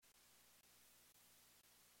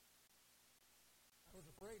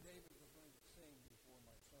afraid David was going to sing before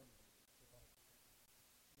my sermon tonight.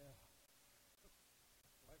 Yeah.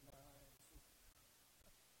 Wipe my eyes.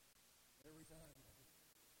 Every time.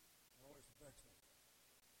 It always affects me.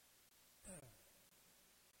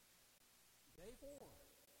 Day 4.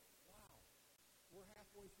 Wow. We're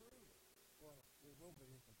halfway through. Well, we will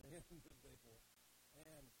be at the end of day 4.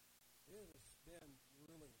 And it has been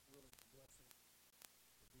really, really a blessing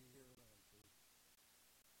to be here and to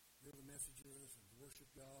hear the messages and to worship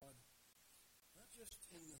God. Not just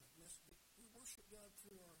in the message, we worship God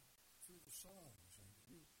through the songs and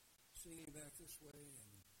you singing back this way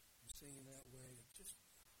and singing that way. It's just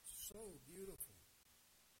so beautiful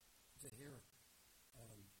to hear it.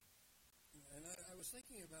 And I was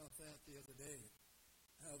thinking about that the other day,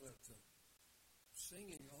 how that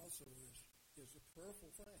singing also is a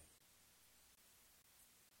prayerful thing.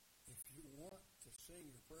 If you want to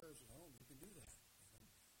sing your prayers at home, you can do that.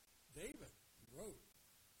 David wrote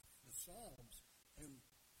the Psalms and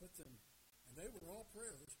put them, and they were all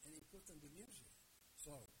prayers, and he put them to music.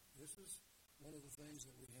 So this is one of the things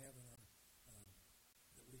that we have in our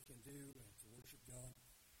that we can do to worship God.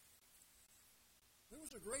 There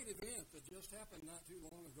was a great event that just happened not too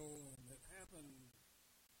long ago, and it happened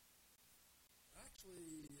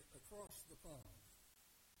actually across the pond.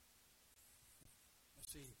 I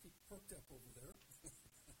see he perked up over there.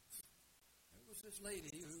 It was this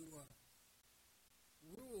lady who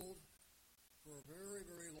ruled for a very,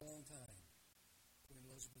 very long time, Queen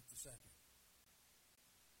Elizabeth II.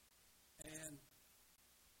 And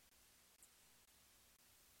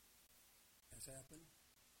as happened,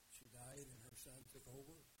 she died and her son took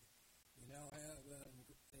over. We now have,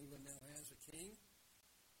 England now has a king,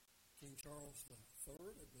 King Charles III,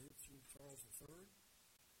 I believe, King Charles III.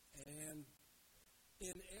 And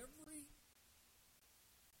in every,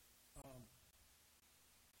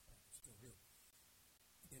 still here,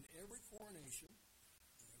 in every coronation,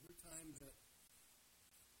 every time that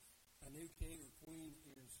a new king or queen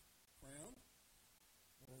is crowned,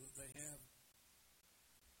 or that they have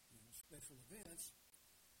special events,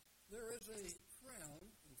 there is a crown.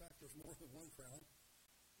 In fact, there's more than one crown.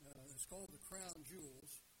 It's called the crown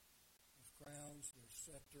jewels. There's crowns, there's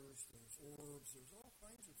scepters, there's orbs, there's all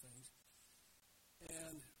kinds of things.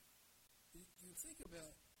 And you think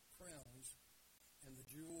about crowns and the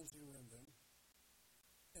jewels that are in them,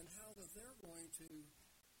 and how that they're going to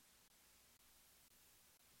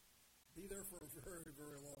be there for a very,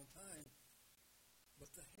 very long time,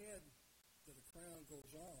 but the head that a crown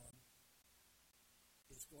goes on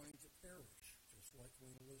is going to perish, just like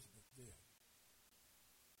Queen Elizabeth did.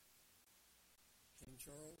 King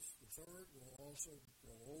Charles III will also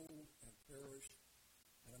grow old and perish,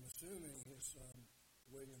 and I'm assuming his son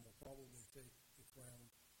William will probably take the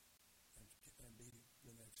crown and be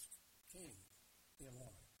the next king in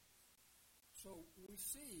line. So we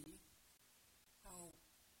see how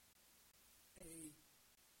a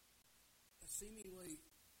seemingly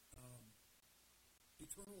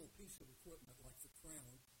eternal piece of equipment like the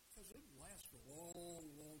crown, because it lasts for a long,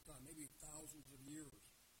 long time, maybe thousands of years.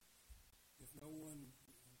 If no one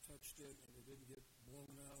touched it and it didn't get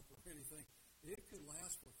blown up or anything, it could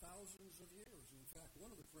last for thousands of years. In fact,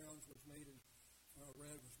 one of the crowns was made in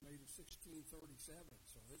 1637,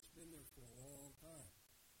 so it's been there for a long time.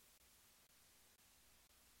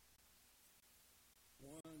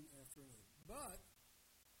 One after another. But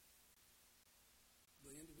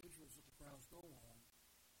the individuals that the crowns go on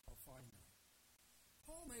are finite.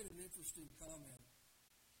 Paul made an interesting comment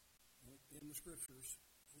in the Scriptures.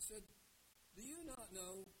 He said, do you not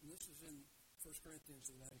know, and this is in 1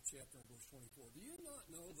 Corinthians, the 9th chapter, and verse 24, do you not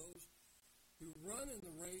know those who run in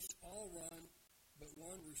the race all run, but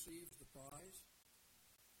one receives the prize?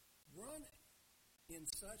 Run in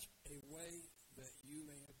such a way that you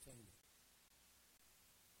may obtain it.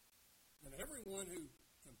 And everyone who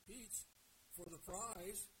competes for the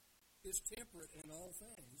prize is temperate in all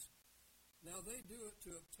things. Now they do it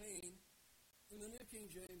to obtain, in the New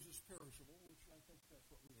King James is perishable, which I think that's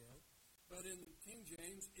what we have. But in King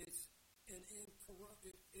James, it's an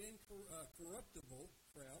incorruptible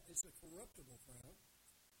crown. It's a corruptible crown.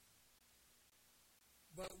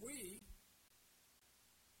 But we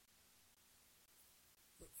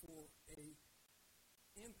look for a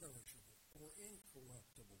imperishable or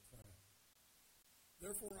incorruptible crown.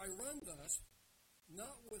 Therefore I run thus,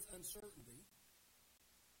 not with uncertainty.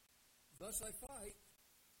 Thus I fight,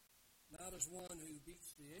 not as one who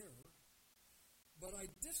beats the air, but I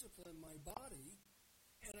discipline my body,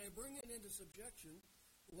 and I bring it into subjection,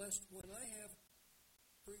 lest when I have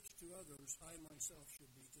preached to others, I myself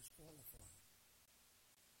should be disqualified.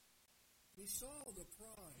 He saw the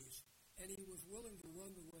prize And he was willing to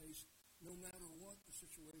run the race no matter what the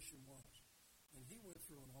situation was. And he went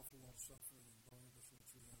through an awful lot of suffering, and Barnabas went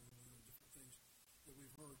through that earlier, and different things that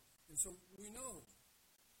we've heard. And so we know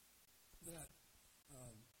that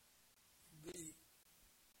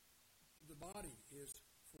the body is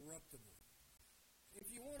corruptible. If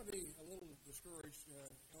you want to be a little discouraged,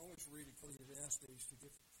 always read Ecclesiastes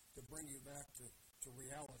to bring you back to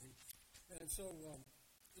reality. And so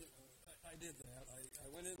I did that. I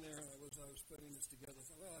went in there, and I was putting this together. I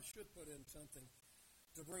thought, well, I should put in something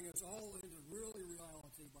to bring us all into really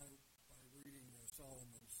reality by reading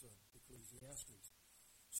Solomon's Ecclesiastes.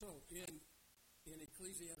 So in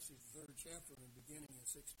Ecclesiastes, the 3rd chapter, and beginning in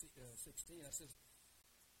 16, I says,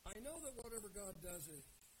 I know that whatever God does,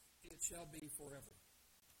 it shall be forever.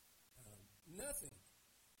 Nothing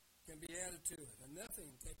can be added to it, and nothing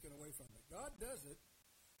taken away from it. God does it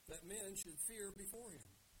that men should fear before him.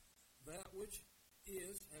 That which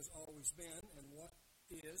is has always been, and what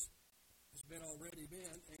is has been already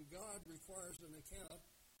been, and God requires an account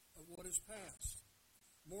of what is past.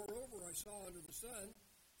 Moreover, I saw under the sun,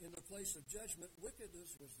 in the place of judgment,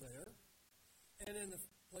 wickedness was there, and in the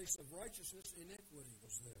place of righteousness, iniquity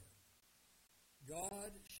was there. God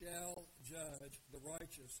shall judge the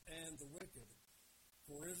righteous and the wicked,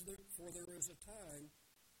 for there is a time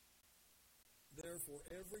there for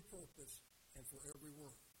every purpose and for every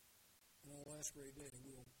work. And on the last great day,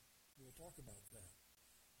 we'll talk about that.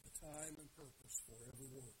 The time and purpose for every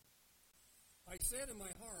work. I said in my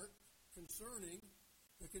heart concerning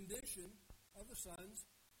the condition of the sons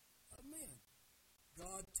of men,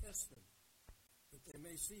 God tests them, that they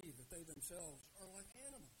may see that they themselves are like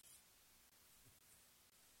animals.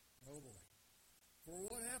 Oh boy. For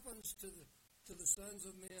what happens to the sons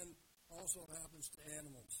of men also happens to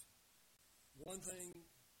animals. One thing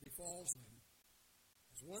befalls them.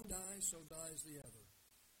 As one dies, so dies the other.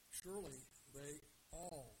 Surely they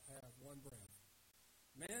all have one breath.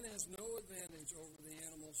 Man has no advantage over the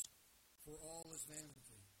animals, for all is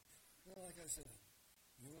vanity. Well, like I said,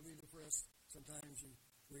 you want to be depressed, sometimes you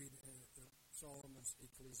read Solomon's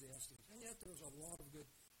Ecclesiastes. And yet there's a lot of good,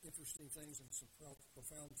 interesting things and some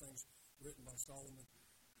profound things written by Solomon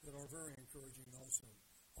that are very encouraging also.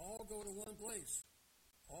 All go to one place.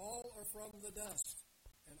 All are from the dust,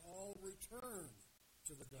 and all return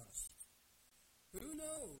to the dust. Who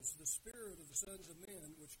knows the spirit of the sons of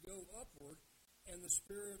men which go upward, and the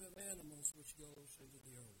spirit of animals which goes into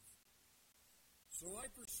the earth? So I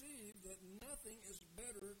perceive that nothing is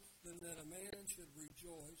better than that a man should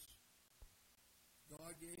rejoice.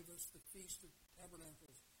 God gave us the Feast of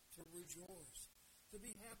Tabernacles to rejoice, to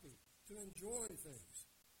be happy, to enjoy things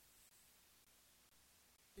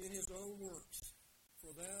in his own works,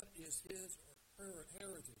 for that is his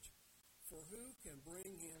heritage. For who can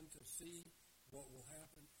bring him to see what will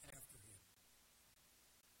happen after him?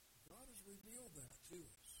 God has revealed that to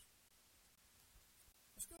us.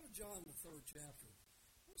 Let's go to John, the 3rd chapter.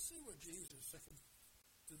 Let's see what Jesus said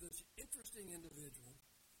to this interesting individual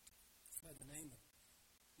by the name of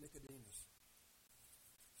Nicodemus.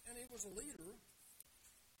 And he was a leader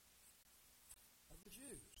of the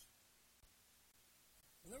Jews.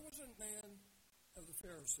 And there was a man of the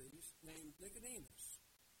Pharisees named Nicodemus,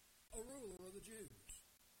 a ruler of the Jews.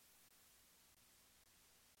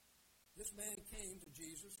 This man came to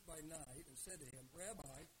Jesus by night and said to him,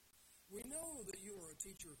 Rabbi, we know that you are a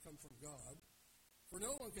teacher come from God, for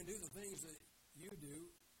no one can do the things that you do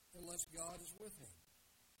unless God is with him.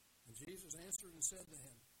 And Jesus answered and said to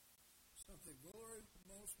him, something very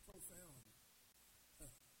most profound.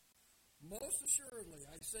 Most assuredly,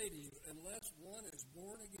 I say to you, unless one is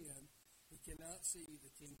born again, he cannot see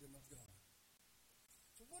the kingdom of God.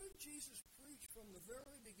 So what did Jesus preach from the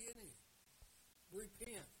very beginning?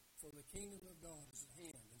 Repent, for the kingdom of God is at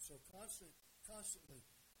hand. And so constantly,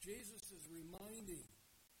 Jesus is reminding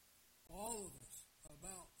all of us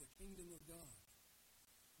about the kingdom of God.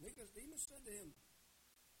 Nicodemus said to him,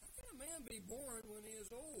 how can a man be born when he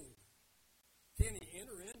is old? Can he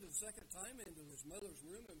enter into the second time into his mother's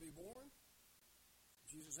womb and be born?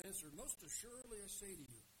 Jesus answered, most assuredly I say to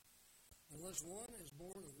you, unless one is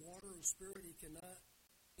born of water and spirit, he cannot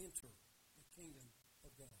enter the kingdom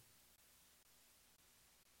of God.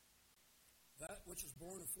 That which is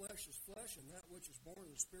born of flesh is flesh, and that which is born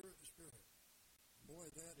of the spirit is spirit. Boy,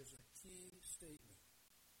 that is a key statement.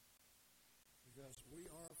 Because we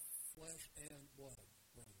are flesh and blood,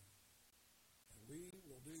 brethren. And we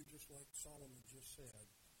will do just like Solomon just said.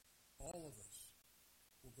 All of us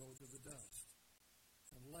will go to the dust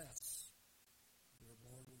unless we are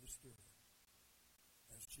born of the Spirit.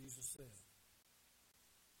 As Jesus said,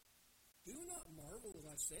 do not marvel that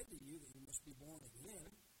I said to you that you must be born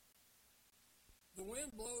again. The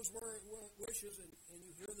wind blows where it wishes, and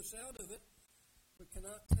you hear the sound of it, but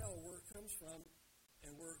cannot tell where it comes from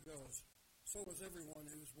and where it goes. So is everyone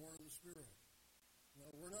who is born of the Spirit.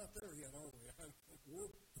 Well, we're not there yet, are we?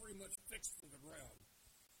 We're pretty much fixed to the ground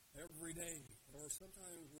every day. Or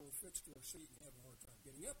sometimes we're fixed to our seat and have a hard time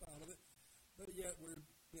getting up out of it, but yet we're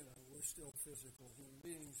still physical human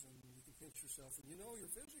beings, and you can pinch yourself, and you're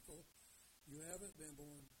physical. You haven't been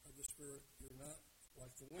born of the Spirit. You're not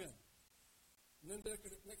like the wind. And then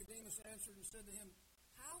Nicodemus answered and said to him,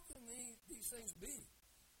 how can these things be?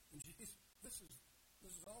 And Jesus, this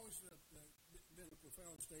has always been a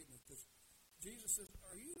profound statement, because Jesus says,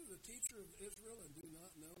 are you the teacher of Israel and do not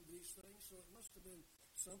know these things? So it must have been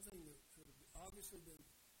something that could have obviously been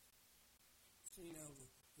seen out of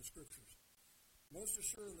the Scriptures. Most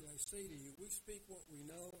assuredly, I say to you, we speak what we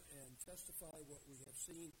know and testify what we have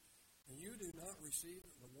seen, and you do not receive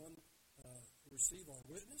our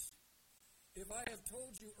witness. If I have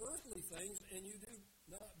told you earthly things and you do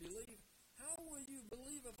not believe, how will you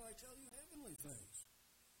believe if I tell you heavenly things?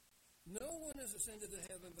 No one has ascended to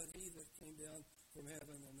heaven but he that came down from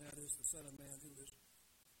heaven, and that is the Son of Man who is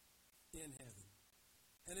in heaven.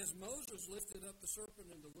 And as Moses lifted up the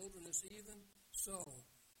serpent in the wilderness, even so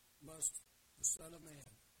must the Son of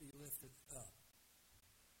Man be lifted up,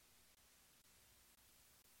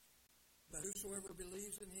 that whosoever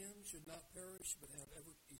believes in him should not perish but have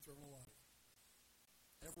eternal life.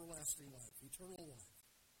 Everlasting life, eternal life.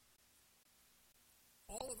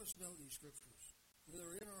 All of us know these Scriptures.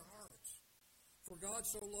 They're in our hearts. For God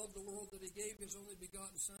so loved the world that he gave his only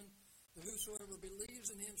begotten Son, that whosoever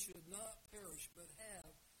believes in him should not perish but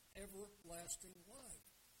have everlasting life.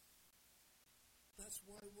 That's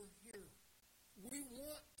why we're here. We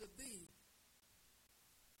want to be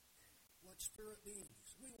like spirit beings.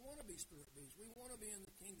 We want to be spirit beings. We want to be in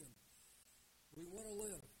the kingdom. We want to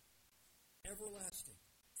live everlasting,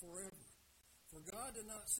 forever. For God did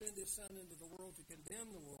not send his Son into the world to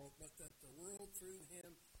condemn the world, but that the world through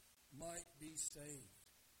him might be saved.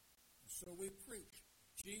 And so we preach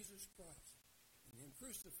Jesus Christ and him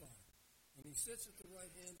crucified. And he sits at the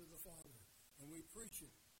right hand of the Father. And we preach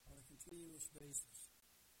it on a continuous basis.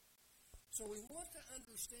 So we want to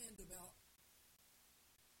understand about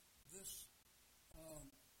this, how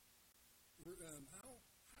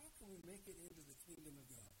can we make it into the kingdom of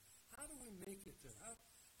God? How do we make it there?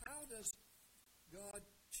 How does God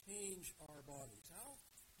change our bodies? How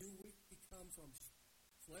do we become from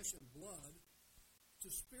flesh and blood to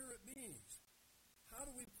spirit beings? How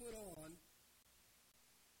do we put on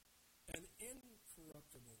an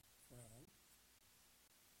incorruptible crown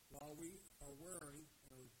while we are wearing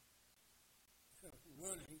or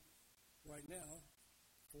running right now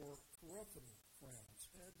for corruptible crowns?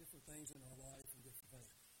 Different things in our life and different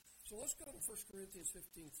things. So let's go to 1 Corinthians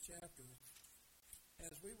 15th chapter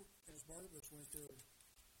as Barnabas went there.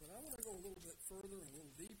 But I want to go a little bit further and a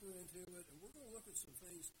little deeper into it, and we're going to look at some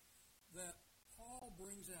things that Paul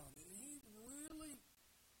brings out. And he really,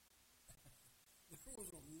 there was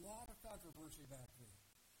a lot of controversy back then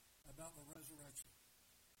about the resurrection.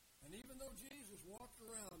 And even though Jesus walked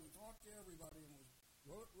around and talked to everybody and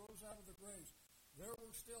rose out of the graves, there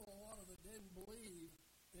were still a lot of that didn't believe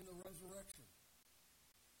in the resurrection.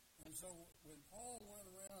 And so when Paul went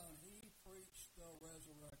around, he preached the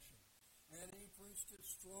resurrection. And he preached it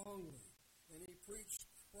strongly. And he preached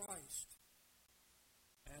Christ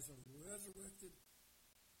as a resurrected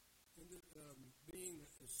being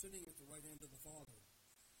that is sitting at the right hand of the Father.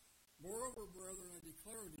 Moreover, brethren, I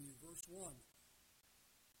declare to you, verse 1,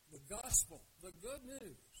 the gospel, the good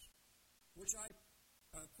news, which I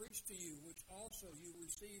preached to you, which also you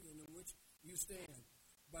received and in which you stand,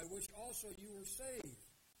 by which also you were saved,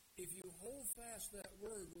 if you hold fast that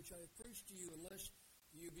word which I have preached to you, unless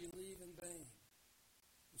you believe in vain.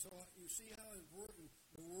 And so you see how important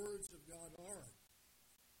the words of God are.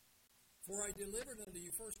 For I delivered unto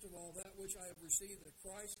you first of all that which I have received, that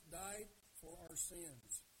Christ died for our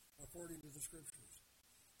sins, according to the Scriptures,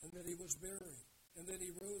 and that he was buried, and that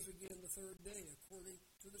he rose again the third day, according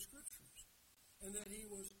to the Scriptures, and that he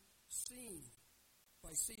was seen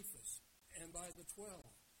by Cephas and by the 12.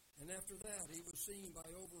 And after that, he was seen by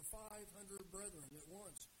over 500 brethren at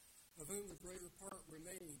once, of whom the greater part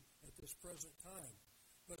remain at this present time,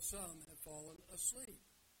 but some have fallen asleep.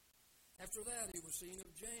 After that, he was seen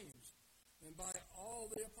of James, and by all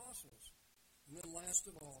the apostles. And then last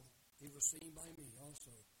of all, he was seen by me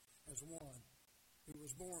also, as one who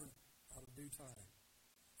was born out of due time.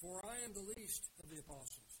 For I am the least of the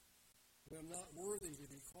apostles, who am not worthy to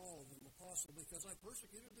be called an apostle, because I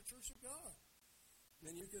persecuted the church of God.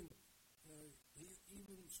 And you can, he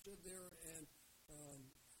even stood there and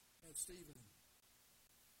had Stephen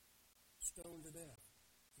stoned to death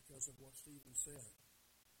because of what Stephen said.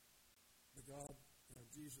 But God,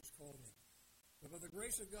 Jesus called him. But by the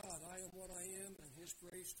grace of God, I am what I am, and his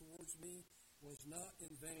grace towards me was not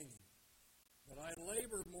in vain. But I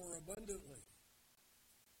labored more abundantly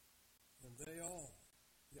than they all.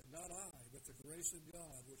 Yet not I, but the grace of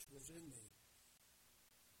God which was in me.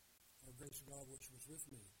 Or grace of God which was with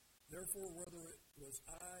me. Therefore, whether it was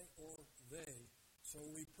I or they, so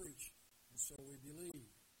we preach, and so we believe.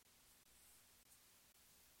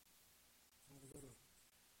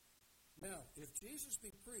 Now, if Jesus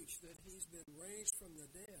be preached that he's been raised from the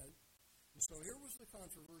dead, and so here was the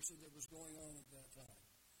controversy that was going on at that time.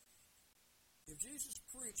 If Jesus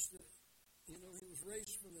preached that, he was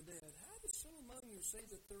raised from the dead, how did some among you say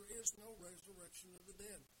that there is no resurrection of the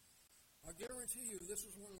dead? I guarantee you this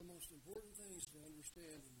is one of the most important things to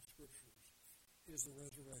understand in the Scriptures, is the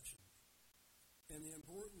resurrection. And the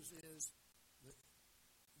importance is that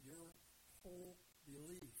your whole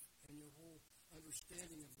belief and your whole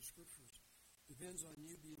understanding of the Scriptures depends on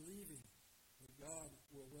you believing that God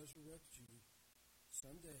will resurrect you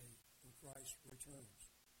someday when Christ returns.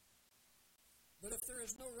 But if there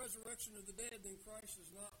is no resurrection of the dead, then Christ is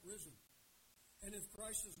not risen. And if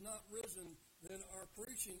Christ is not risen, then our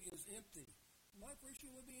preaching is empty. My preaching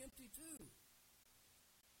will be empty too.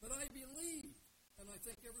 But I believe, and I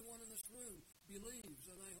think everyone in this room believes,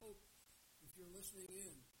 and I hope if you're listening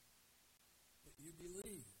in, that you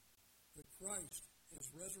believe that Christ is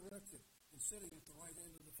resurrected and sitting at the right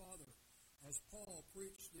hand of the Father, as Paul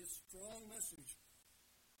preached this strong message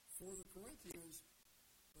for the Corinthians,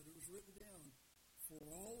 but it was written down for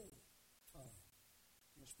all time,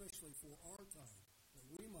 and especially for our time, that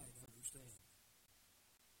we might understand.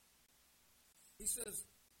 He says,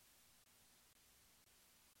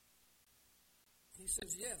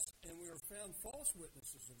 yes, and we are found false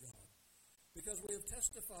witnesses of God, because we have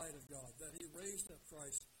testified of God that he raised up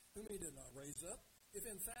Christ, whom he did not raise up, if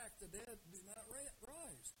in fact the dead do not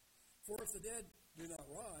rise. For if the dead do not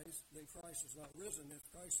rise, then Christ is not risen. If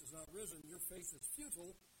Christ is not risen, your faith is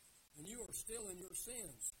futile, and you are still in your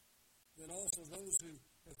sins. Then also those who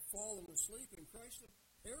have fallen asleep in Christ have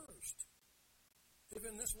perished. If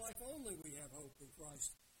in this life only we have hope in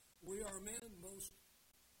Christ, we are men most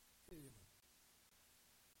pitiable.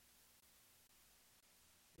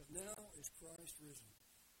 But now is Christ risen.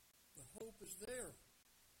 The hope is there.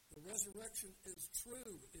 The resurrection is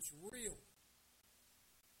true. It's real.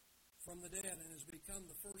 From the dead, and has become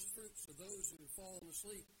the first fruits of those who have fallen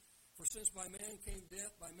asleep. For since by man came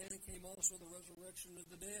death, by man came also the resurrection of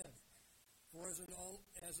the dead. For as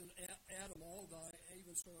in Adam all die,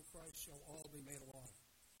 even so in Christ shall all be made alive.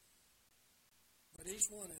 But each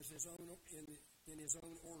one is his own in his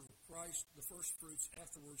own order. Christ the first fruits,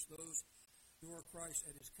 afterwards those who are Christ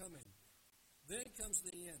at his coming. Then comes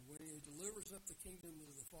the end, when he delivers up the kingdom to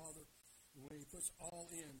the Father, and when he puts all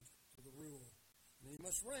in to the rule. And he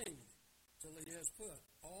must reign till he has put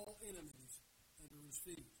all enemies under his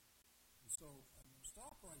feet. And so I'm going to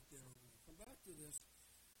stop right there. We'll come back to this.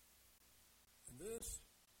 And this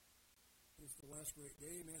is the last great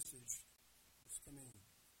day message that's coming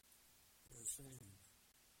very soon.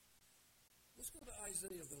 Let's go to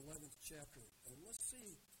Isaiah, the 11th chapter, and let's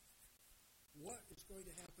see what is going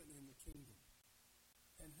to happen in the kingdom,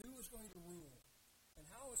 and who is going to rule, and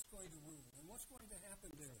how it's going to rule, and what's going to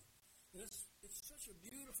happen there. It's such a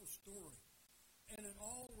beautiful story, and it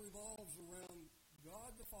all revolves around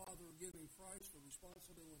God the Father giving Christ the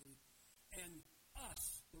responsibility and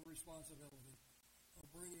us the responsibility of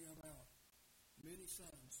bringing about many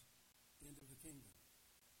sons into the kingdom.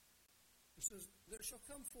 It says, there shall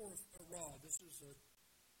come forth a rod. This is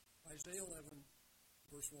Isaiah 11,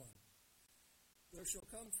 verse 1. There shall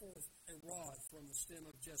come forth a rod from the stem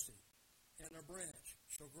of Jesse, and a branch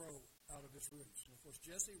shall grow out of its roots. And of course,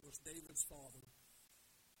 Jesse was David's father,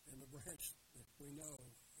 and the branch that we know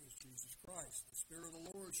is Jesus Christ. The Spirit of the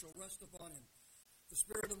Lord shall rest upon him, the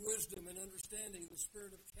Spirit of wisdom and understanding, the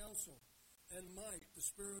Spirit of counsel and might, the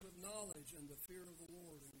Spirit of knowledge and the fear of the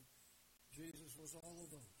Lord. And Jesus was all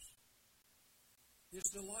of those. His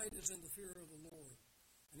delight is in the fear of the Lord,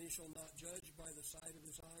 and he shall not judge by the sight of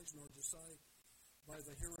his eyes, nor decide by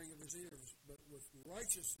the hearing of his ears, but with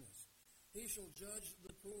righteousness he shall judge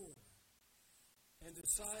the poor, and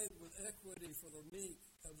decide with equity for the meek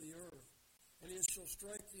of the earth. And he shall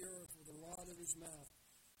strike the earth with the rod of his mouth,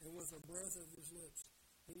 and with the breath of his lips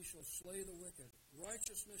he shall slay the wicked.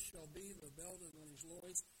 Righteousness shall be the belt on his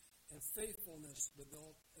loins, and faithfulness the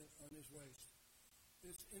belt on his waist.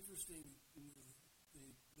 It's interesting,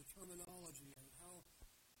 the terminology and how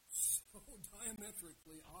so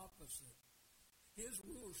diametrically opposite. His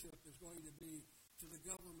rulership is going to be to the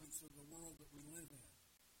governments of the world that we live in.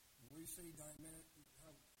 And we see how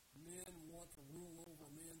men want to rule over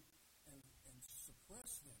men and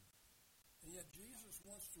suppress them. And yet Jesus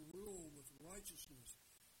wants to rule with righteousness,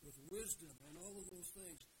 with wisdom, and all of those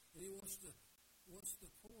things. And he wants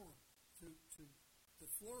the poor to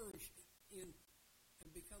flourish in and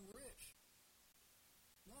become rich,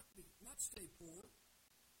 not stay poor.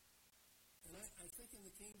 And I think in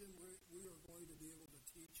the kingdom we are going to be able to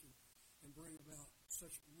teach and bring about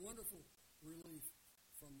such wonderful relief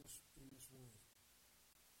in this world.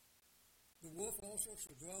 The wolf also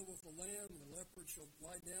shall dwell with the lamb, and the leopard shall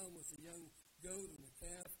lie down with the young goat and the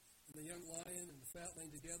calf, and the young lion and the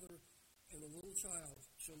fatling together, and the little child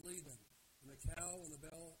shall lead them. And the cow and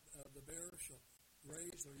the bear shall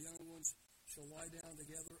raise their young ones, shall lie down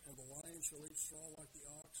together, and the lion shall eat straw like the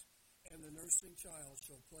ox, and the nursing child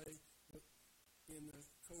shall play in the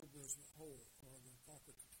cobra's hole, or the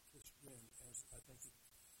cockatrice den, as I think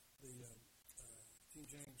the King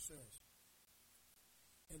James says.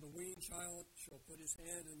 And the weaned child shall put his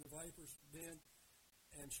hand in the viper's den,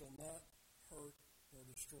 and shall not hurt or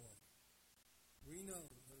destroy. We know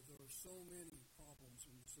that there are so many problems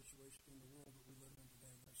in the situation in the world that we live in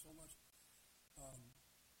today. There's so much,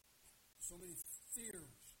 so many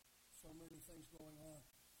fears, so many things going on.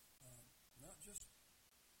 Not just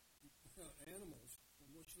animals, in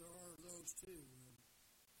which there are those too.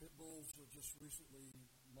 Pit bulls have just recently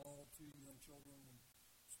mauled 2 young children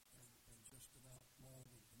and just about mauled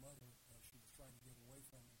the mother as she was trying to get away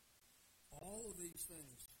from them. All of these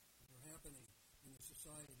things that are happening in the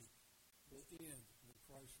society will end when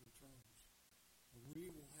Christ returns. And we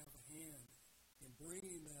will have a hand in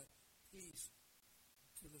bringing that peace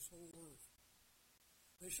to this whole earth.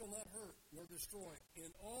 They shall not hurt nor destroy in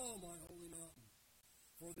all my holy mountain.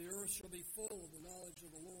 For the earth shall be full of the knowledge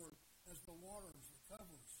of the Lord as the waters that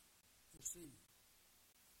covers the sea.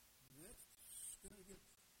 And that's going to get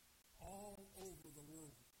all over the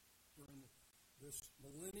world during this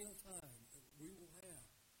millennial time that we will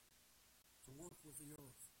have to work with the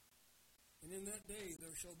earth. And in that day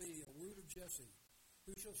there shall be a root of Jesse,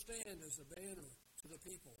 who shall stand as a banner to the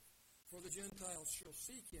people. For the Gentiles shall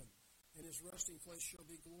seek him, and his resting place shall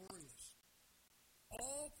be glorious.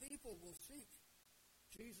 All people will seek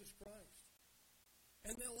Jesus Christ.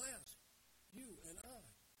 And they'll ask, you and I,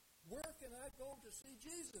 where can I go to see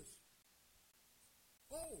Jesus?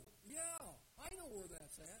 Oh, yeah, I know where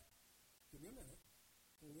that's at. Give me a minute,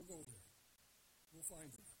 and we'll go there. We'll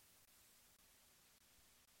find it.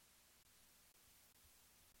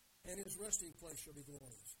 And his resting place shall be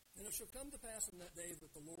glorious. And it shall come to pass in that day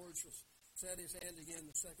that the Lord shall set his hand again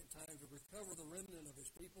the second time to recover the remnant of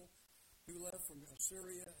his people who left from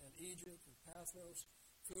Assyria and Egypt and Pathros,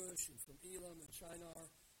 Cush, and from Elam and Shinar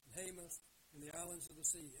and Hamath and the islands of the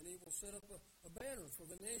sea. And he will set up a banner for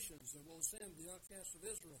the nations that will ascend the outcasts of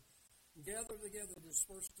Israel and gather together the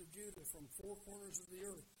dispersed of Judah from 4 corners of the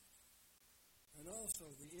earth. And also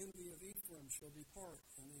the envy of Ephraim shall depart,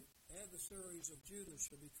 and the adversaries of Judah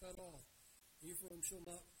shall be cut off. Ephraim shall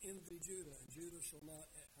not envy Judah, and Judah shall not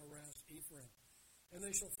harass Ephraim. And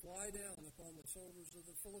they shall fly down upon the shoulders of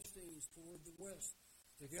the Philistines toward the west.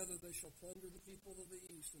 Together they shall plunder the people of the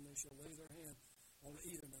east, and they shall lay their hand on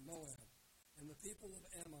Edom and Moab. And the people of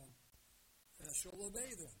Ammon shall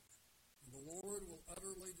obey them. And the Lord will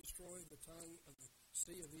utterly destroy the tongue of the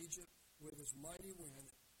sea of Egypt with his mighty wind,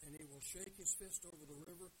 and he will shake his fist over the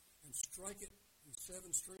river and strike it in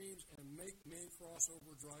 7 streams and make men cross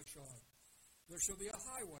over dry shod. There shall be a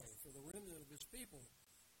highway for the remnant of his people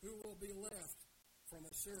who will be left from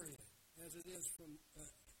Assyria, as it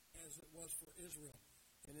was for Israel.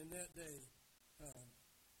 And in that day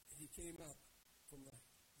he came up from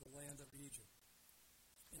the land of Egypt.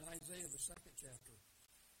 In Isaiah, the 2nd chapter,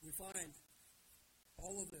 we find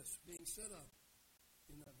all of this being set up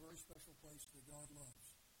in that very special place that God loves.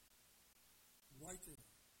 Right there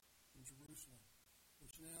in Jerusalem,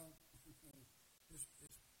 which now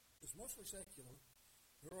is mostly secular.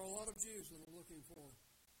 There are a lot of Jews that are looking for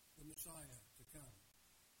the Messiah to come.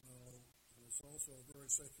 And it's also a very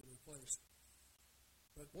secular place.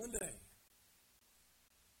 But one day,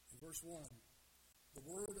 in verse 1, the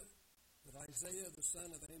word that Isaiah the son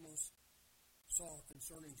of Amos saw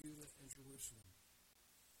concerning Judah and Jerusalem.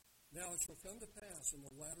 Now it shall come to pass in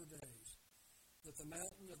the latter days that the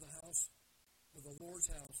mountain of the house of the Lord's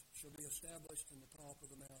house shall be established in the top of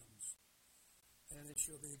the mountains, and it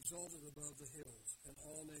shall be exalted above the hills, and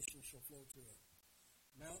all nations shall flow to it.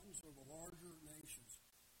 Mountains are the larger nations.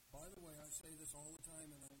 By the way, I say this all the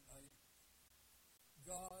time, and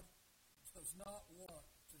God does not want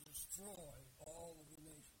to destroy all of the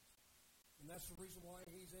nations. In that's the reason why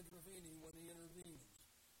he's intervening when he intervenes.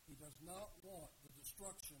 He does not want the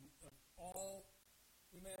destruction of all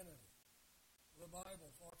humanity. The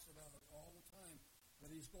Bible talks about it all the time,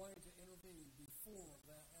 that he's going to intervene before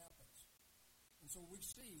that happens. And so we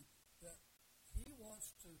see that he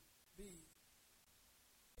wants to be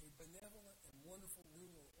a benevolent and wonderful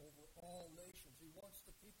ruler over all nations. He wants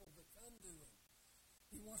the people to come to him.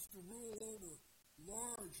 He wants to rule over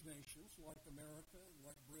large nations like America,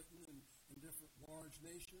 like Britain, and different large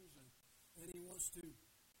nations. And he wants to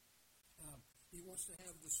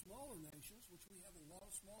have the smaller nations, which we have a lot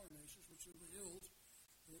of smaller nations, which are the hills,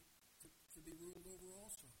 to be ruled over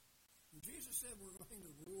also. And Jesus said we're going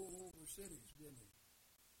to rule over cities, didn't he?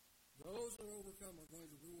 Those that overcome are going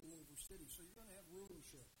to rule over cities. So you're going to have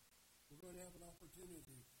rulership. We're going to have an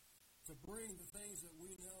opportunity to bring the things that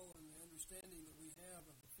we know and the understanding that we have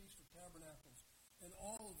of the Feast of Tabernacles and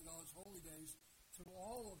all of God's holy days to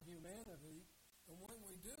all of humanity. And when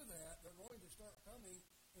we do that, they're going to start coming,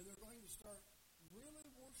 and they're going to start really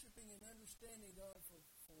worshiping and understanding God for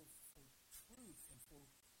truth and for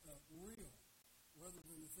real, rather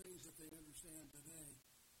than the things that they understand today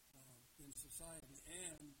in society.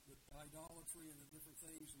 And the idolatry and the different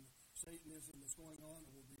things and Satanism that's going on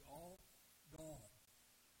will be all gone.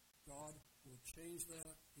 God will change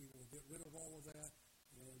that. He will get rid of all of that.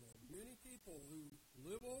 And many people who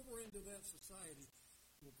live over into that society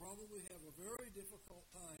will probably have a very difficult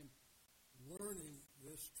time learning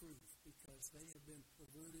this truth because they have been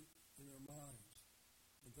perverted in their minds.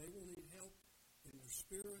 And they will need help in their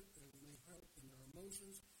spirit, they will need help in their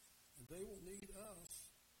emotions, and they will need us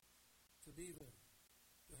to be there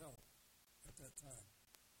to help at that time.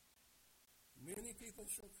 Many people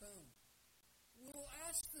shall come. We'll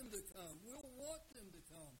ask them to come. We'll want them to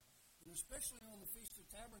come. And especially on the Feast of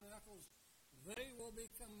Tabernacles, they will be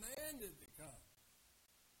commanded to come.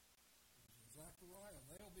 Zechariah,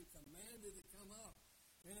 they'll be commanded to come up.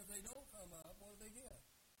 And if they don't come up, what do they get?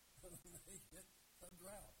 They get a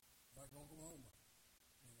drought, like Oklahoma.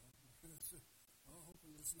 I'm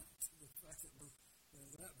hoping it's not the fact that we're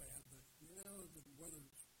that bad, but the weather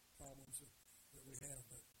problems that we have.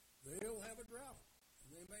 But they'll have a drought, and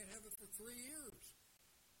they may have it for 3 years.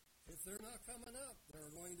 If they're not coming up,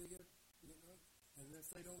 they're going to get, and if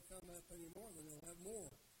they don't come up anymore, then they'll have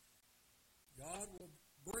more. God will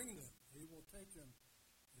bring them. He will take them.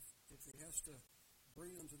 If he has to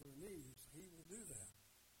bring them to their knees, he will do that.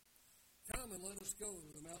 Come and let us go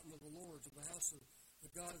to the mountain of the Lord, to the house of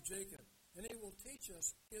the God of Jacob, and he will teach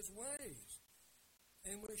us his ways,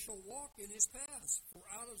 and we shall walk in his paths. For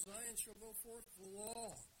out of Zion shall go forth the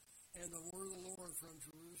law and the word of the Lord from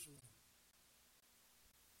Jerusalem.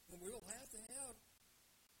 And we'll have to have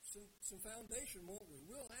some foundation, won't we?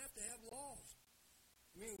 We'll have to have laws.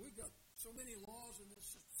 I mean, we've got so many laws in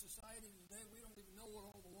this society today, we don't even know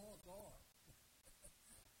what all the laws are.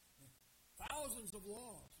 Thousands of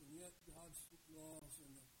laws, and yet God's laws,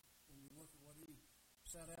 and when you look at what he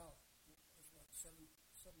set out, it was what,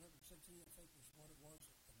 716, I think was what it was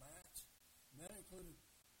at the max. And that included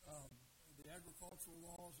the agricultural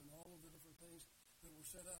laws and all of the different things that were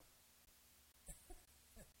set up.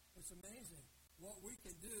 It's amazing what we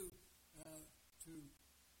can do to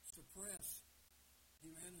suppress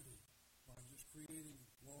humanity by just creating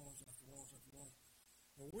laws after laws after laws.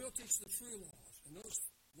 Well, we'll teach the true laws, and those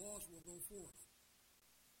laws will go forth.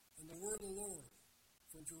 And the word of the Lord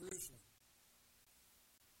from Jerusalem.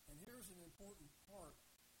 And here's an important part,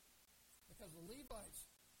 because the Levites,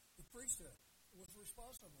 the priesthood, was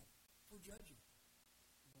responsible for judging.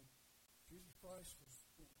 Jesus Christ was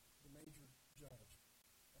the major judge.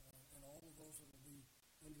 And all of those that will be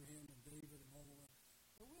under him, and David and all of that.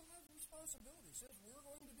 But we'll have responsibility. It says we're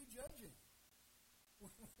going to be judging.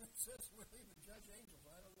 It says we'll even judge angels.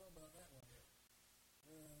 I don't know about that one yet.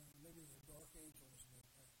 Maybe the dark angels,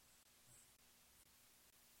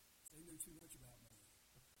 they knew too much about me.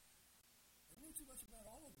 They knew too much about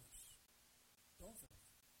all of us, don't they?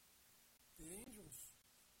 The angels,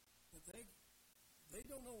 but they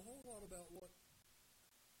don't know a whole lot about what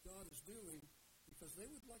God is doing, because they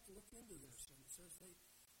would like to look into this. And it says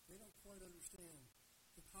they don't quite understand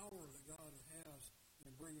the power that God has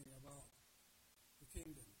in bringing about the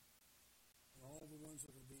kingdom and all the ones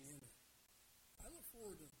that will be in it. I look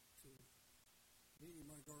forward to meeting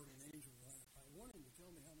my guardian angel. I want him to tell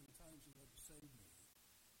me how many times he had to save me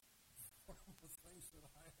from the things that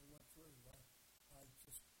I went through. I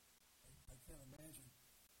can't imagine.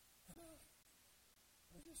 I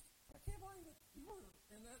can't believe it. You were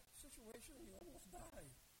in that situation and you almost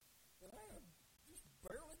died. And I just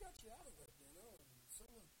barely got you out of it,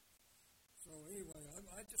 So anyway,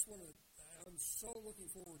 I I'm so looking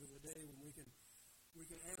forward to the day when we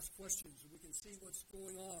can ask questions and we can see what's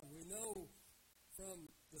going on. We know from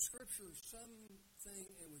the Scriptures something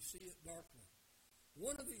and we see it darkly.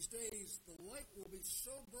 One of these days, the light will be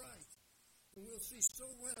so bright and we'll see so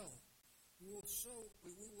well. We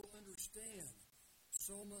will understand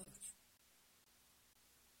so much.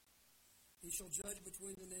 He shall judge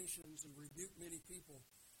between the nations and rebuke many people.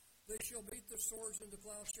 They shall beat their swords into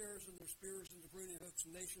plowshares and their spears into pruning hooks.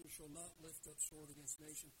 Nation shall not lift up sword against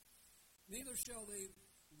nation. Neither shall they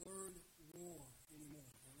learn war anymore.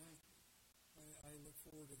 And I look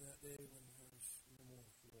forward to that day when there's no more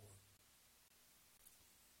war.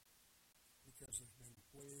 Because there's been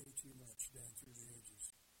way too much down through the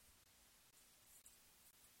ages.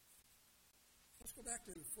 Let's go back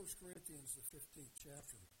to 1 Corinthians, the 15th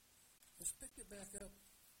chapter. Let's pick it back up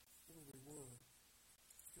where we were.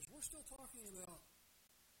 Because we're still talking about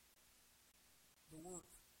the work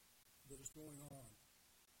that is going on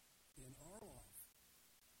in our life.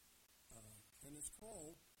 And it's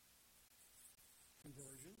called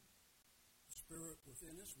conversion. The Spirit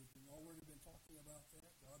within us. We've already been talking about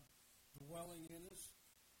that. God dwelling in us.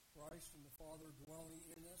 Christ and the Father dwelling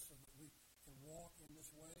in us so that we can walk in this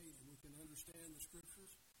way and we can understand the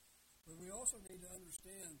Scriptures. But we also need to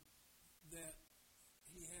understand that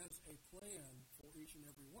He has a plan for each and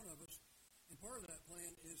every one of us. And part of that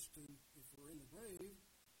plan is to, if we're in the grave,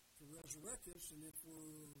 to resurrect us. And if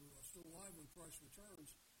we're still alive when Christ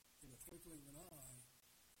returns, in a twinkling of an eye,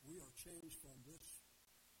 we are changed from this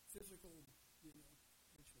physical,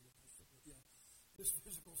 this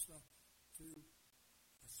physical stuff to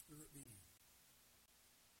a spirit being,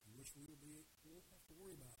 in which we won't have to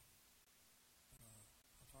worry about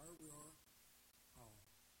how tired we are, how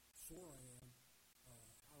sore I am,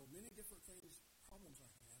 how many different problems I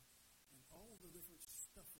have, and all the different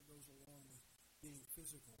stuff that goes along with being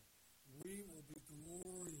physical. We will be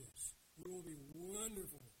glorious. We will be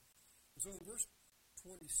wonderful. And so in verse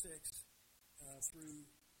 26 through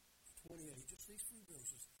 28, just these few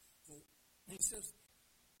verses, he says,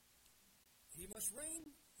 he must reign,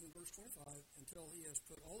 in verse 25, until he has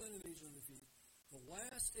put all enemies under feet. The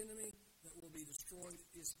last enemy that will be destroyed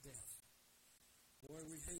is death. Boy,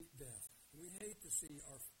 we hate death. We hate to see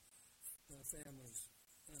our families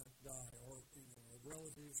die, or our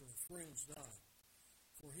relatives or friends die.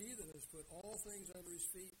 For he that has put all things under his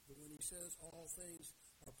feet, but when he says all things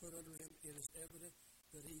are put under him, it is evident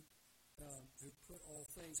that he who put all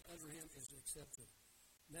things under him is accepted.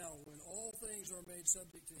 Now, when all things are made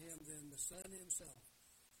subject to him, then the Son himself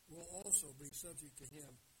will also be subject to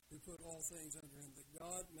him who put all things under him, that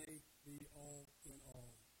God may be all in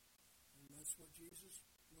all. And that's what Jesus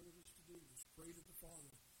wanted us to do, is pray to the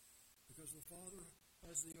Father. Because the Father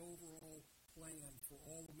has the overall plan for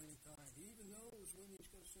all of mankind. He even knows when he's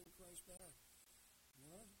going to send Christ back.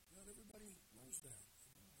 Not everybody knows that.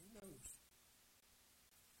 He knows.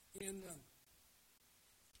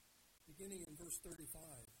 Beginning in verse 35,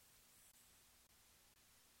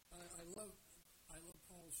 I love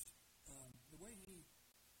Paul's the way he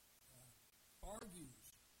argues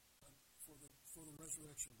for the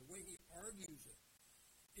resurrection. The way he argues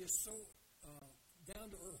it is so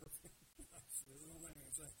down to earth.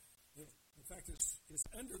 In fact, it's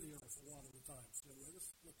under the earth a lot of the time. So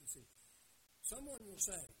let's look and see. Someone will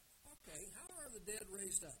say, okay, how are the dead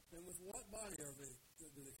raised up? And with what body do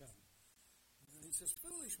they come? And he says,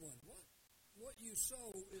 foolish one, what you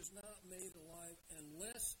sow is not made alive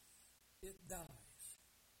unless it dies.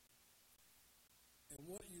 And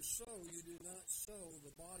what you sow, you do not sow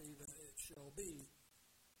the body that it shall be,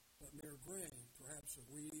 but mere grain, perhaps of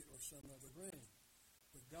wheat or some other grain.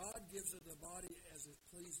 But God gives it a body as He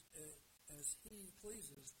pleases,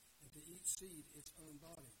 and to each seed its own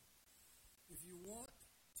body. If you want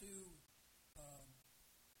to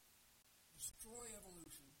destroy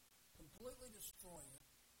evolution, completely destroy it,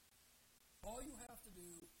 all you have to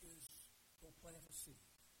do is go plant a seed.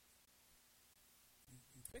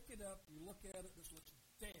 You pick it up, you look at it, this looks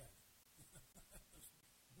dead.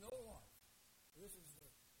 No life.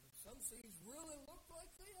 Some seeds really look like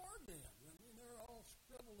they are dead. I mean, they're all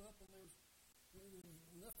scribbled up and there's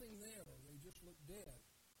nothing there. They just look dead.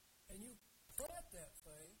 And you plant that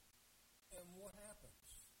thing, and what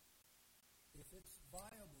happens? If it's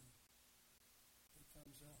viable, it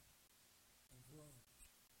comes up and grows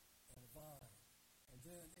and a vine, and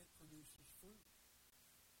then it produces fruit.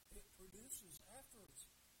 It produces afterwards.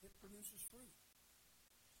 It produces fruit.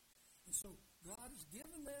 And so God has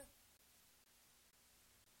given that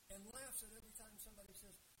and laughs at every time somebody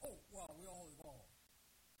says, oh, well, we all evolved.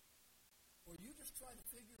 Or you just try to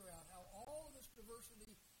figure out how all of this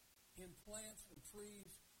diversity in plants and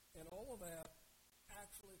trees And all of that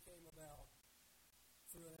actually came about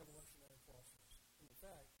through an evolutionary process. And in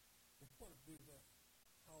fact, we want to do that,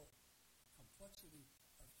 how complexity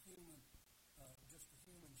of just the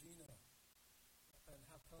human genome, and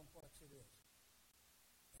how complex it is.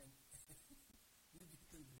 And you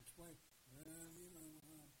can explain, it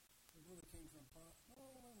really came from pot. No,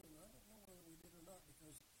 I don't know whether we did or not,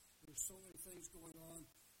 because there's so many things going on,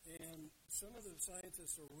 and some of the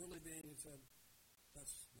scientists are really being said,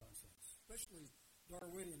 that's nonsense. Especially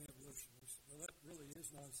Darwinian evolutionists. Well, that really is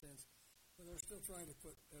nonsense. But they're still trying to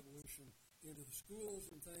put evolution into the schools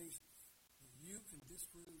and things. You can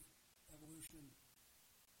disprove evolution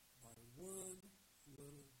by one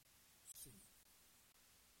little seed.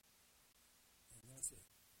 And that's it.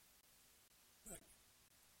 But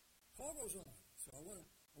Paul goes on. So I want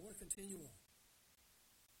to continue on.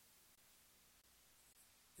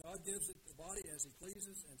 God gives it the body as he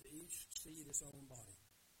pleases, and to each seed its own body.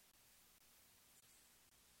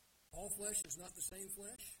 All flesh is not the same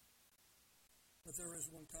flesh, but there is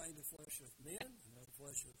one kind of flesh of men, another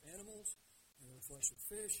flesh of animals, another flesh of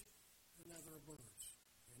fish, another of birds.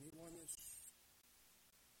 Anyone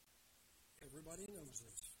everybody knows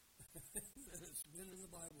this. That it's been in the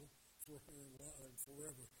Bible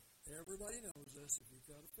forever. Everybody knows this. If you've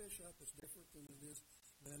got a fish up, it's different than it is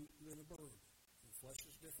than a bird. The flesh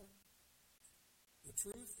is different. The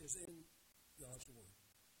truth is in God's Word.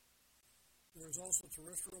 There is also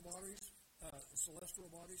celestial bodies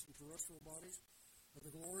and terrestrial bodies. But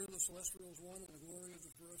the glory of the celestial is one, and the glory of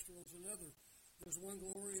the terrestrial is another. There's one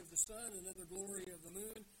glory of the sun, another glory of the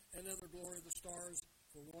moon, another glory of the stars,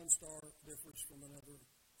 for one star differs from another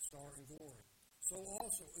star in glory. So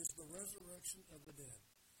also is the resurrection of the dead.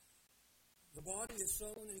 The body is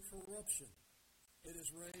sown in corruption. It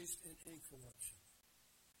is raised in incorruption.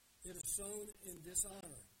 It is sown in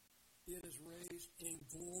dishonor. It is raised in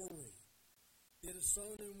glory. It is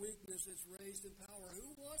sown in weakness. It's raised in power. Who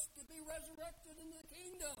wants to be resurrected in the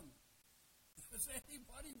kingdom? Does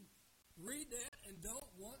anybody read that and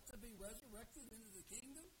don't want to be resurrected into the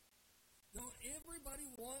kingdom? Don't everybody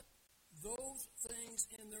want those things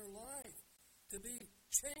in their life to be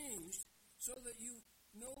changed so that you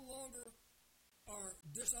no longer are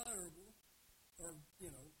dishonorable, or,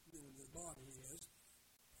 the body is,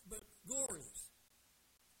 but glorious.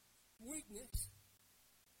 Weakness,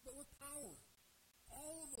 but with power.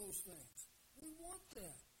 All of those things. We want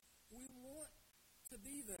that. We want to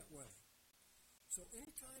be that way. So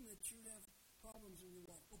anytime that you have problems in your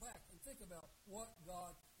life, go back and think about what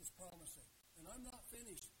God is promising. And I'm not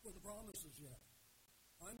finished with the promises yet.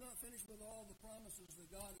 I'm not finished with all the promises that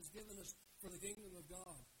God has given us for the kingdom of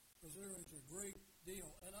God, because there is a great deal.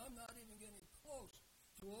 And I'm not even getting close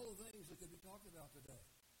to all the things that could be talked about today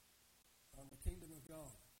on the kingdom of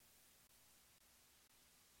God.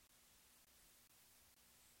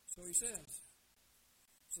 So he says,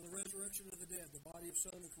 so the resurrection of the dead, the body of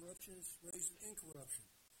sown in corruption is raised in incorruption.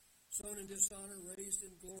 Sown in dishonor, raised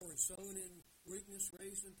in glory. Sown in weakness,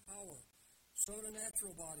 raised in power. Sown a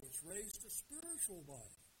natural body, it's raised a spiritual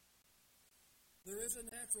body. There is a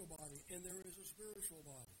natural body and there is a spiritual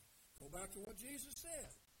body. Go back to what Jesus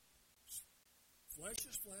said. Flesh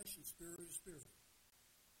is flesh and spirit is spirit.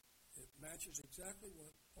 It matches exactly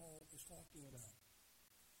what Paul is talking about.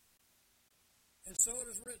 And so it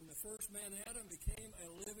is written, the first man, Adam, became a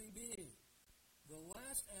living being. The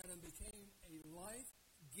last Adam became a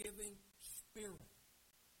life-giving spirit.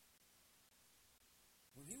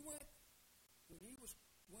 When he went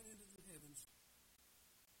into the heavens,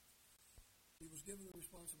 he was given the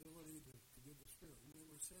responsibility to give the Spirit. And it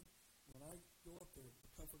was said, when I go up there, the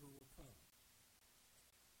Comforter will come.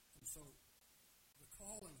 And so the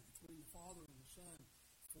calling between the Father and the Son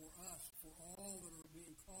for us, for all that are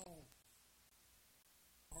being called,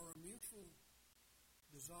 are a mutual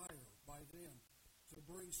desire by them to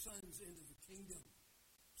bring sons into the kingdom,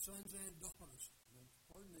 sons and daughters. And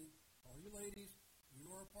pardon me, all you ladies, you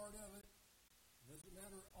are a part of it. It doesn't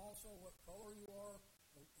matter also what color you are,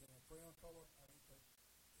 crayon color. I hate that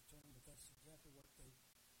term, but that's exactly what they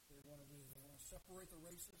want to do. They want to separate the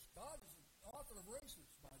races. God is the author of races,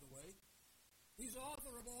 by the way. He's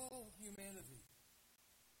author of all humanity.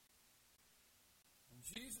 And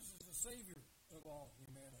Jesus is the Savior of all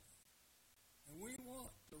humanity. And we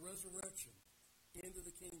want the resurrection into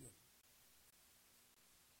the kingdom.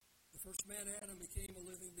 The first man, Adam, became a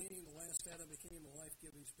living being. The last Adam became a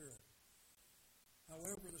life-giving spirit.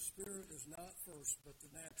 However, the spirit is not first, but the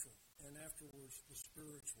natural, and afterwards the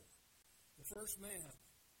spiritual. The first man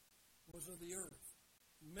was of the earth,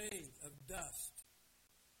 made of dust.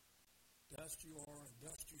 Dust you are, and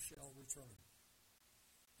dust you shall return.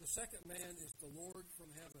 The second man is the Lord from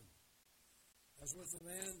heaven. As was the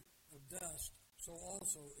man of dust, so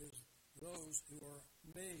also is those who are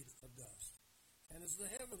made of dust. And as the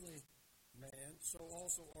heavenly man, so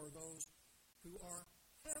also are those who are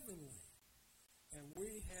heavenly. And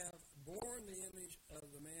we have borne the image of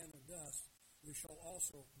the man of dust. We shall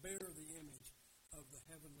also bear the image of the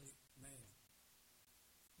heavenly man.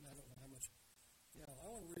 And I don't know how much. I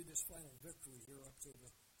want to read this final victory here up to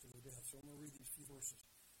the death. So I'm going to read these few verses.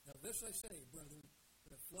 Now this I say, brethren,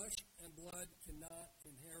 that flesh and blood cannot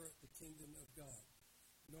inherit the kingdom of God,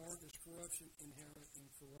 nor does corruption inherit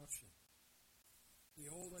incorruption.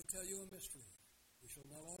 Behold, I tell you a mystery. We shall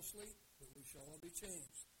not all sleep, but we shall all be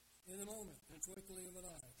changed. In a moment, in the twinkling of an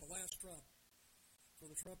eye, at the last trump. For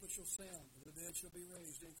the trumpet shall sound, and the dead shall be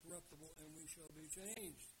raised incorruptible, and we shall be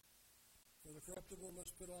changed. For the corruptible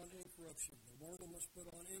must put on incorruption, the mortal must put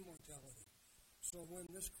on immortality. So when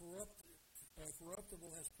this corruptible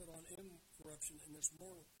has put on incorruption, and this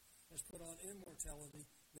mortal has put on immortality,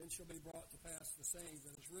 then shall be brought to pass the saying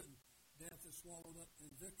that is written, death is swallowed up in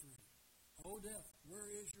victory. O death, where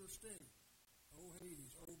is your sting? O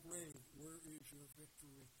Hades, O grave, where is your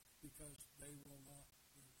victory? Because they will not.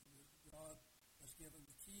 God has given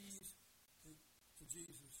the keys to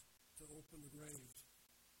Jesus to open the graves.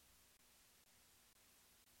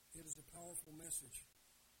 It is a powerful message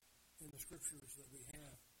in the scriptures that we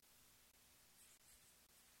have.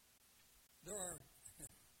 There are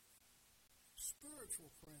spiritual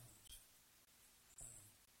crowns.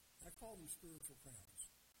 I call them spiritual crowns.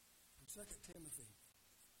 In 2 Timothy,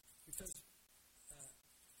 because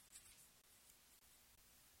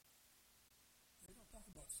they don't talk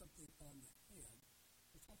about something on the head.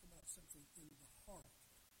 They talk about something in the heart.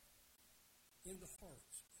 In the heart.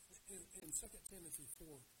 In 2 Timothy 4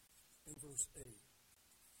 and verse 8,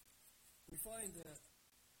 we find that,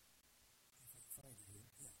 if I can find it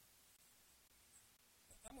here,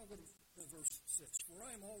 I'm going to go to verse 6. For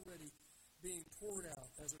I am already being poured out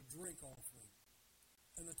as a drink offering,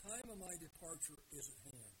 and the time of my departure is at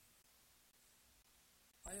hand.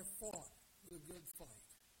 I have fought the good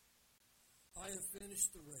fight. I have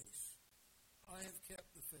finished the race. I have kept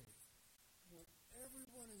the faith. I want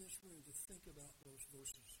everyone in this room to think about those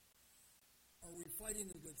verses. Are we fighting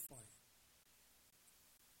the good fight?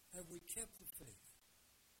 Have we kept the faith?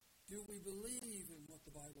 Do we believe in what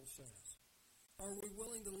the Bible says? Are we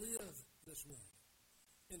willing to live this way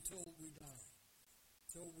until we die,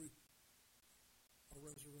 until we are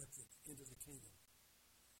resurrected into the kingdom?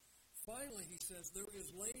 Finally, he says, there is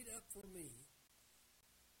laid up for me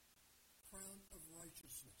a crown of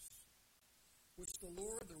righteousness, which the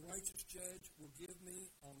Lord, the righteous judge, will give me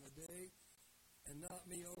on the day, and not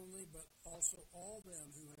me only, but also all them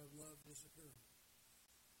who have loved his appearing.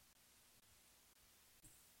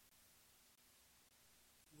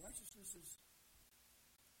 Righteousness is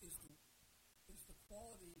the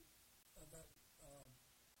quality of that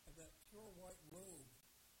pure white robe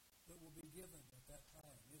that will be given at that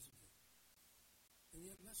time, isn't it? And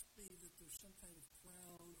it must be that there's some kind of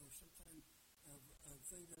crown or some kind of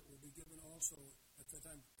thing that will be given also at that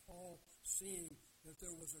time. Paul seeing that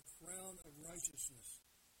there was a crown of righteousness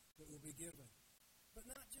that will be given. But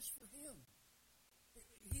not just for him.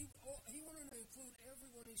 He wanted to include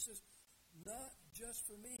everyone. He says, not just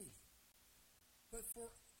for me, but for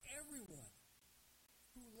everyone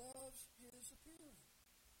who loves his appearing,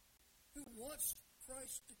 who wants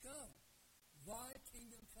Christ to come. Thy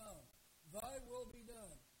kingdom come, thy will be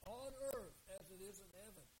done on earth as it is in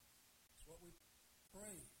heaven. That's what we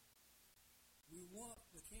pray. We want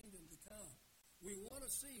the kingdom to come. We want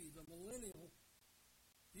to see the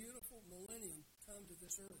beautiful millennium come to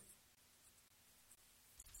this earth.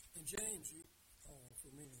 And James, you all are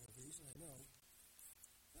familiar with these, I know,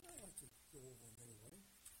 but I like to go over them anyway.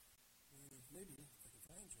 Maybe if I can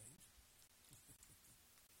find James.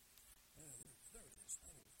 There it is.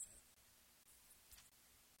 I know what's that.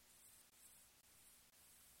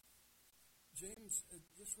 James,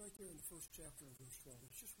 just right there in the first chapter in verse 12.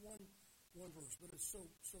 It's just one verse, but it's so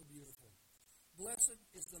beautiful. Blessed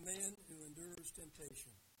is the man who endures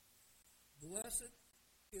temptation. Blessed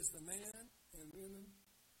is the man and women,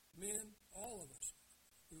 men, all of us,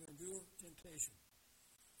 who endure temptation.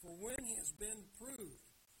 For when he has been proved,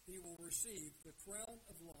 he will receive the crown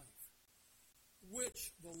of life, which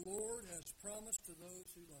the Lord has promised to those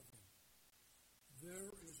who love him. There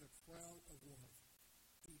is a crown of life,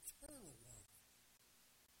 eternal life,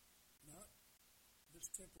 not this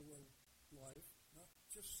temporary life, not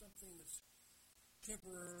just something that's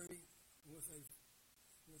temporary with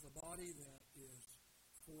a body that is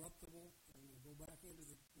corruptible and will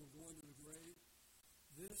go into the grave.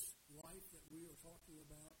 this life that we are talking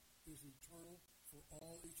about is eternal for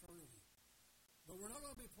all eternity. But we're not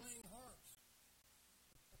going to be playing harps.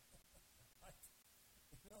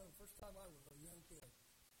 The first time I was a young kid,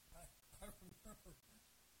 I remember,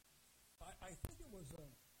 I think it was,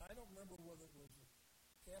 I don't remember whether it was a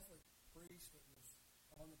Catholic priest that was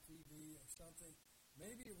on the TV or something.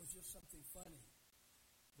 Maybe it was just something funny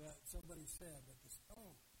that somebody said. But this,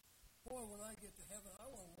 oh, boy, when I get to heaven, I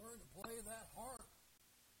want to learn to play that harp.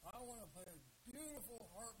 I want to play beautiful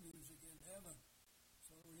harp music in heaven.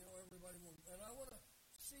 So, everybody will, and I want to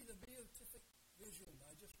see the beatific vision.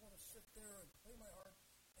 I just want to sit there and play my harp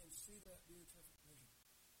and see that beatific vision.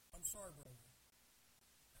 I'm sorry, brother.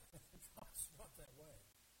 God's not that way.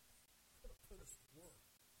 He's going to put us to work.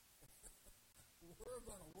 We're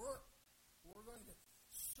going to work. We're going to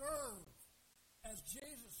serve as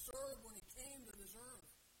Jesus served when he came to this earth.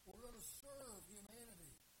 We're going to serve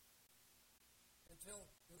humanity until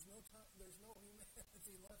there's no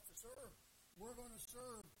humanity left to serve. We're going to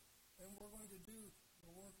serve, and we're going to do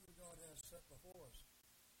the work that God has set before us.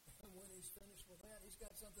 And when he's finished with that, he's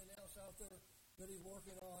got something else out there that he's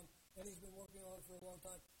working on, and he's been working on it for a long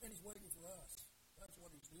time, and he's waiting for us. That's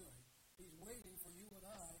what he's doing. He's waiting for you and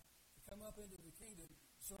I to come up into the kingdom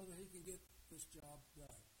so that he can get this job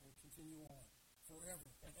done and continue on forever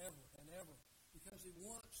and ever and ever, because he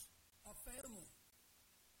wants a family.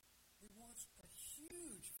 He wants a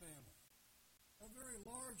huge family, a very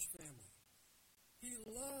large family. He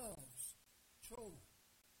loves children.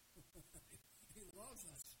 He loves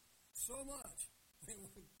us so much.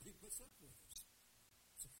 He puts up with us.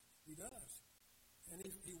 He does. And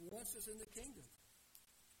he wants us in the kingdom.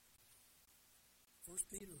 1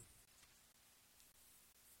 Peter.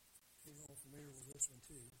 You're all familiar with this one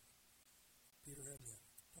too. Peter had to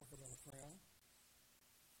talk about a crown.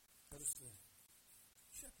 That is the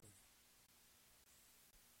shepherd.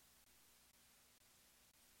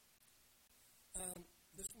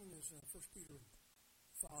 This one is 1 Peter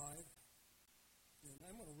 5. And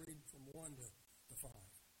I'm going to read from 1 to 5.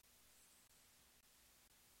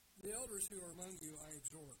 The elders who are among you I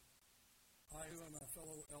exhort, I who am a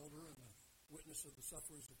fellow elder and a witness of the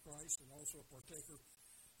sufferings of Christ and also a partaker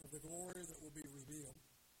of the glory that will be revealed.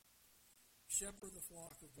 Shepherd the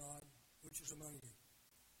flock of God which is among you,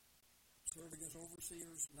 serving as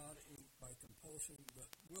overseers, not by compulsion, but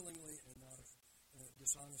willingly, and not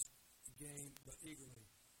dishonest gain, but eagerly.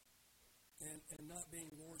 And not being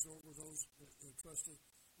lords over those that are trusted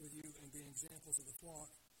with you, and being examples of the flock.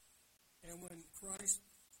 And when Christ,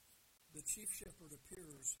 the chief shepherd,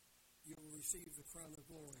 appears, you will receive the crown of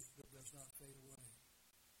glory that does not fade away.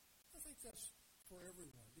 I think that's for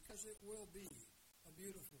everyone, because it will be a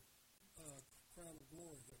beautiful crown of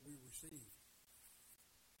glory that we receive.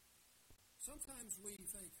 Sometimes we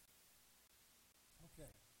think,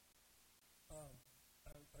 okay,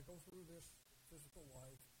 I go through this physical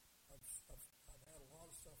life. I've had a lot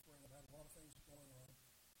of suffering. I've had a lot of things going on.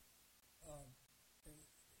 And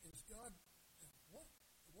is God,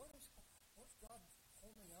 what's God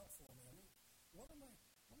holding out for me? I mean, what am I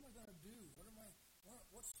going to do?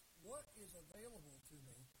 What is available to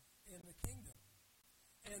me in the kingdom?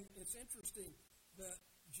 And it's interesting that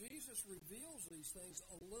Jesus reveals these things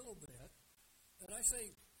a little bit. And I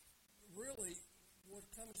say, really, what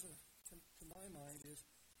comes to my mind is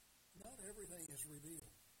not everything is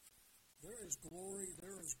revealed. There is glory,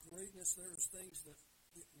 there is greatness, there is things that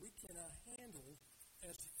we cannot handle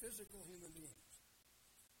as physical human beings.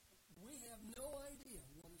 We have no idea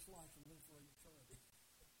what it's like to live for eternity.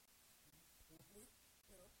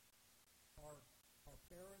 Our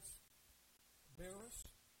parents bear us.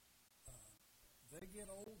 They get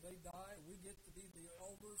old, they die. We get to be the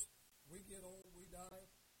elders. We get old, we die.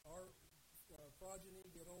 Our progeny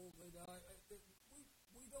get old, they die.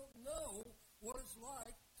 We don't know what it's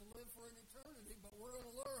like to live for an eternity, but we're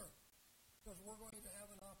going to learn because we're going to have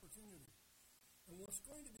an opportunity. And what's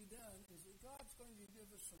going to be done is that God's going to give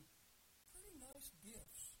us some pretty nice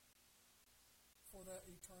gifts for that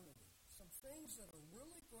eternity. Some things that are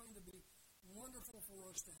really going to be wonderful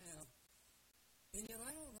for us to have. And yet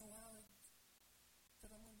I don't know how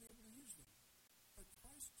that I'm going to be able to use them. But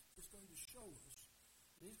Christ is going to show us,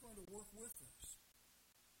 and he's going to work with us.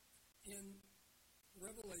 In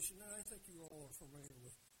Revelation, and I think you all are familiar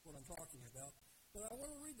with what I'm talking about, but I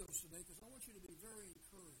want to read those today because I want you to be very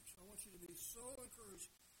encouraged. I want you to be so encouraged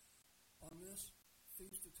on this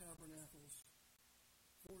Feast of Tabernacles,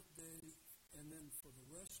 4th day, and then for the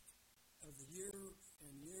rest of the year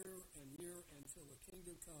and year and year until the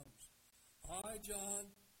kingdom comes. I, John,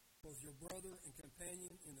 both your brother and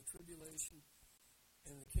companion in the tribulation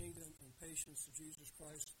and the kingdom and patience of Jesus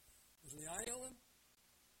Christ, was in the island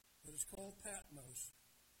that is called Patmos,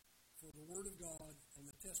 for the word of God and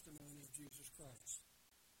the testimony of Jesus Christ.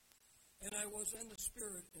 And I was in the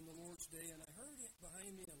Spirit in the Lord's day, and I heard it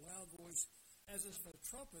behind me a loud voice, as if a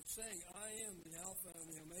trumpet, saying, I am the Alpha and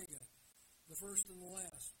the Omega, the first and the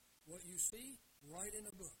last. What you see, write in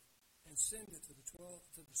a book, and send it to the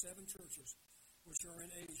 7 churches which are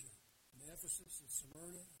in Asia, in Ephesus, and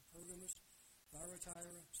Smyrna, and Pergamos,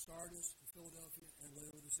 Thyatira, Sardis, and Philadelphia, and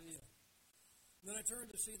Laodicea. Then I turned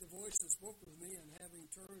to see the voice that spoke with me, and having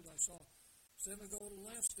turned, I saw 7 golden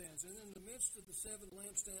lampstands, and in the midst of the 7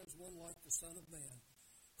 lampstands, one like the Son of Man,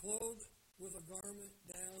 clothed with a garment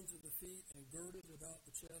down to the feet, and girded about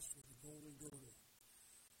the chest with a golden girdle.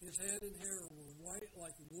 His head and hair were white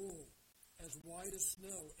like wool, as white as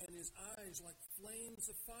snow, and his eyes like flames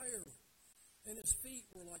of fire. And his feet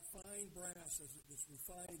were like fine brass, as it was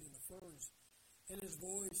refined in a furnace, and his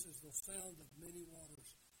voice as the sound of many waters.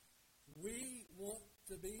 We want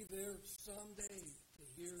to be there someday to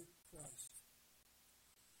hear Christ.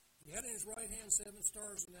 He had in his right hand 7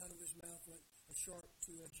 stars, and out of his mouth went a sharp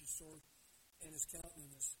 2-edged sword, and his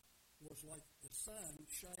countenance was like the sun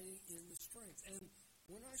shining in the strength. And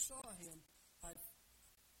when I saw him, I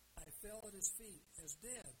fell at his feet as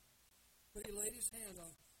dead. But he laid his hand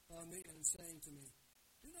on me and saying to me,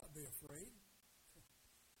 do not be afraid.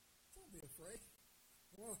 Don't be afraid.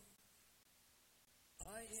 Well,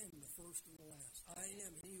 I am the first and the last. I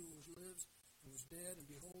am he who lives and was dead, and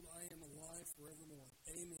behold, I am alive forevermore.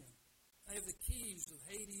 Amen. I have the keys of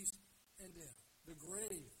Hades and death, the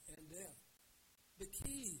grave and death. The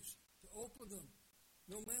keys to open them.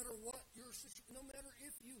 No matter what your situation, no matter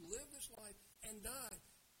if you live this life and die,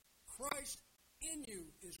 Christ in you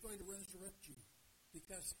is going to resurrect you,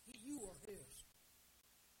 because you are his.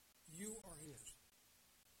 You are his.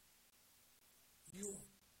 You are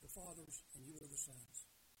the Father's, and you are the Son's.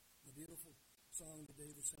 The beautiful song that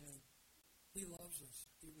David sang. He loves us,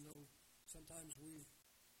 even though sometimes we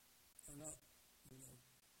are not,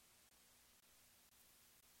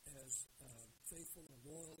 as faithful and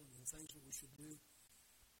loyal in the things that we should do.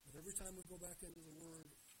 But every time we go back into the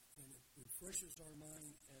Word, and it refreshes our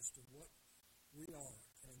mind as to what we are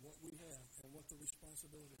and what we have and what the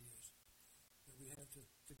responsibility is that we have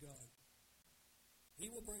to God.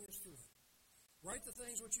 He will bring us through it. Write the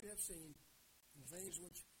things which you have seen, and the things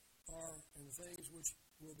which are, and the things which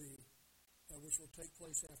will be, which will take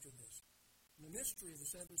place after this. And the mystery of the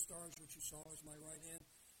 7 stars which you saw is my right hand,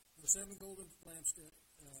 and the 7 golden lampstands,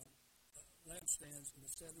 and the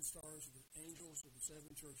 7 stars of the angels of the 7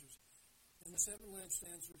 churches, and the 7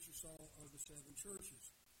 lampstands which you saw are the 7 churches.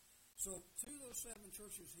 So to those 7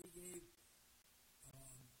 churches he gave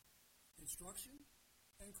instruction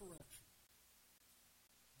and correction.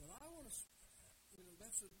 But I want to,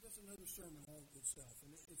 that's another sermon all itself,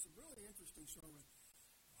 and it's a really interesting sermon.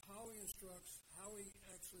 How he instructs, how he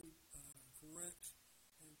actually corrects,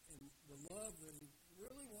 and the love that he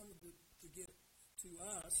really wanted to get to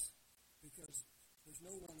us, because there's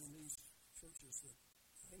no one in these churches that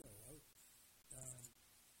I know of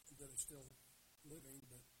that is still living,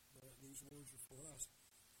 but these words are for us.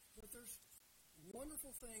 But there's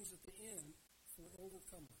wonderful things at the end for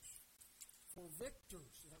overcomers, for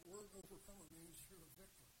victors. That word overcomer means you're a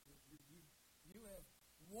victor. You have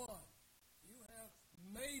won. You have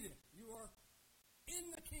made it. You are in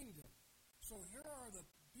the kingdom. So here are the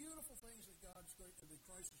beautiful things that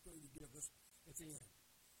Christ is going to give us at the end.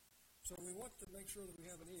 So we want to make sure that we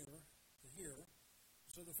have an ear to hear.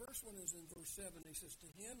 So the first one is in verse 7. He says, to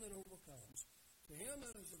him that overcomes, to him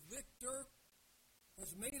that is a victor,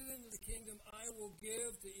 has made it into the kingdom, I will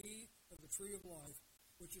give to eat of the tree of life,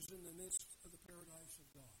 which is in the midst of the paradise of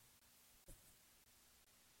God.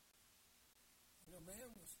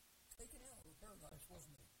 Man was taken out of paradise,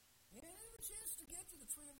 wasn't he? He didn't have a chance to get to the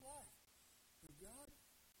tree of life. But God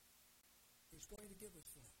is going to give us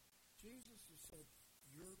that. Jesus has said,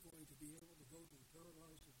 you're going to be able to go to the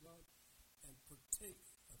paradise of God and partake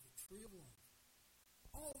of the tree of life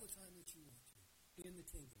all the time that you want to in the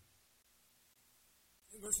kingdom.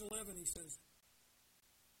 In verse 11 he says,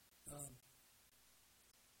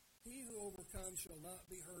 he who overcomes shall not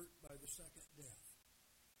be hurt by the second death.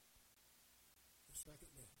 The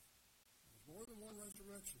second death. There's more than one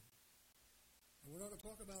resurrection. And we're not going to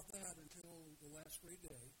talk about that until the last great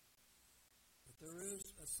day. But there is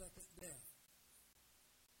a second death.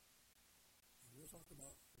 And we'll talk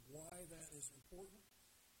about why that is important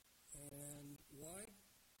and why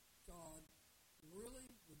God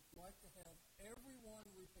really would like to have everyone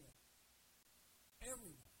repent.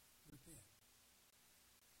 Everyone repent.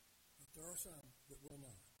 But there are some that will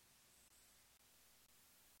not.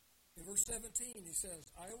 In verse 17 he says,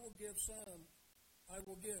 I will give I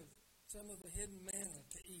will give some of the hidden manna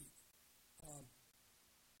to eat.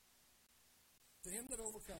 To him that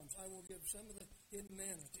overcomes, I will give some of the hidden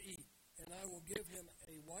manna to eat, and I will give him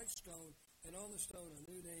a white stone, and on the stone a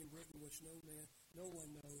new name written, which no one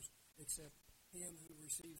knows except him who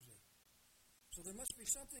receives it. So there must be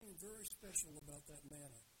something very special about that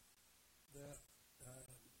manna. That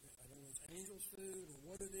I don't know if it's angel's food or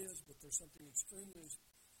what it is, but there's something extremely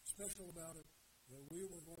special about it that we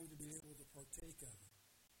were going to be able to partake of it.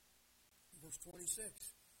 In verse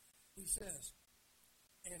 26, he says,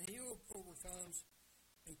 and he who overcomes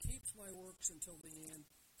and keeps my works until the end,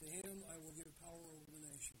 to him I will give power over the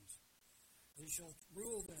nations. He shall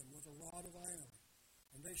rule them with a rod of iron,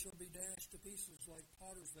 and they shall be dashed to pieces like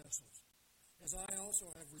potter's vessels. As I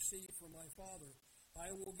also have received from my Father,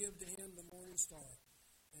 I will give to him the morning star.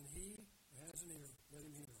 And he who has an ear, let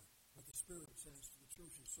him hear what the Spirit says to the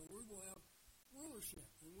churches. So we will have rulership,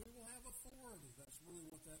 and we will have authority. That's really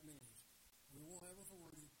what that means. We will have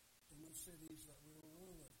authority in the cities that we are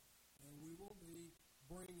ruling. And we will be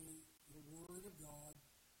bringing the Word of God,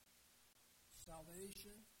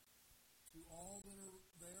 salvation to all that are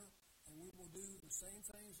there. And we will do the same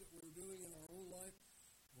things that we're doing in our own life.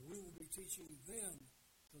 And we will be teaching them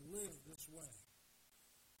to live this way.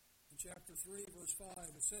 In chapter 3, verse 5,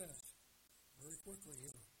 it says, very quickly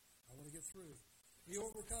here, I want to get through. He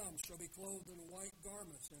overcomes shall be clothed in white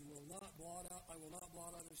garments, and I will not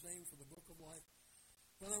blot out his name from the book of life.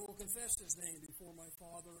 But I will confess his name before my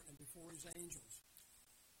Father and before his angels.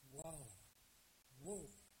 Wow. Whoa.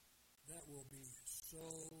 That will be so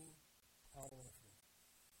powerful.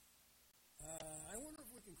 I wonder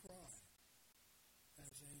if we can cry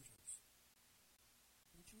as angels.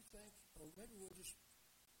 Don't you think? Or maybe we'll just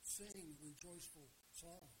sing rejoiceful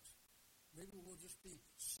songs. Maybe we'll just be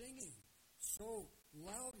singing so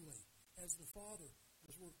loudly as the Father,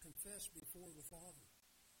 as we're confessed before the Father.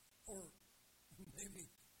 Or maybe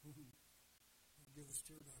give us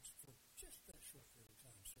tear ducts for just that short period of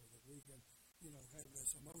time so that we can, have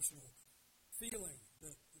this emotional feeling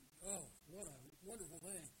that, oh, what a wonderful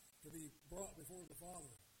thing to be brought before the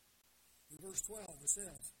Father. In verse 12, it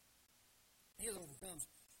says, he that overcomes,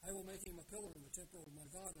 I will make him a pillar in the temple of my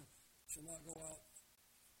God, and shall not go out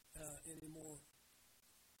anymore.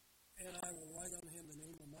 And I will write on him the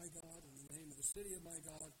name of my God, and the name of the city of my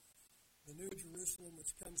God, the new Jerusalem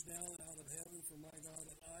which comes down out of heaven from my God,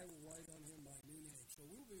 and I will write on him my new name. So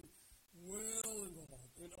we'll be well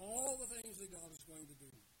involved in all the things that God is going to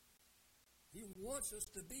do. He wants us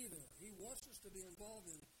to be there. He wants us to be involved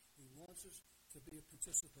in it. He wants us to be a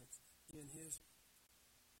participant in his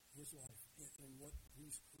life, in what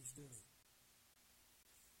he's doing.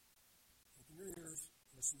 Open your ears.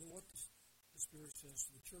 Listen to what the Spirit says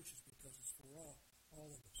to the churches, because it's for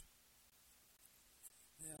all of us.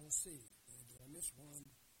 Now, let's see. Did I miss one?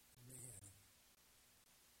 I may have.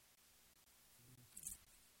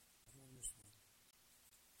 I don't miss one.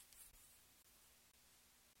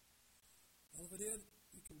 Well, if I did,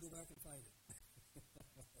 you can go back and find it.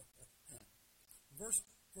 Verse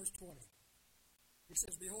 20. He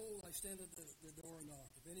says, behold, I stand at the door and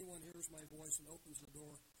knock. If anyone hears my voice and opens the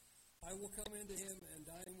door, I will come into him and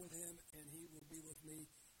dine with him, and he will be with me.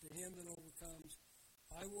 To him that overcomes,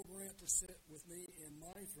 I will grant to sit with me in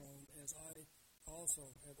my throne, as I also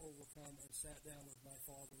have overcome and sat down with my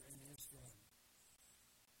Father in his throne.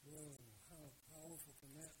 Whoa, how powerful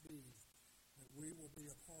can that be, that we will be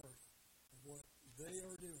a part of what they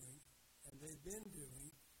are doing, and they've been doing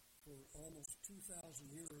for almost 2,000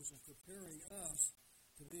 years, and preparing us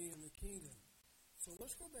to be in the kingdom. So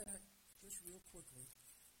let's go back just real quickly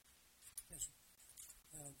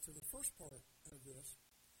to the first part of this,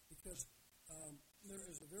 because there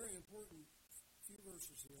is a very important few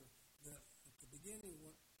verses here that at the beginning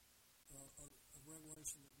of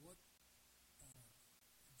Revelation, what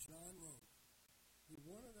John wrote. He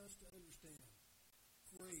wanted us to understand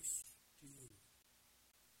grace to you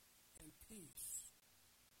and peace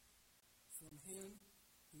from him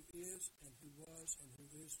who is and who was and who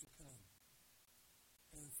is to come,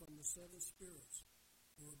 and from the seven spirits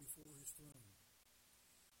who are before his throne,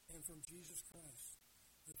 and from Jesus Christ,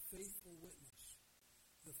 the faithful witness,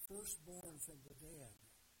 the firstborn from the dead,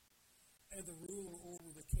 and the ruler over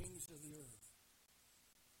the kings of the earth.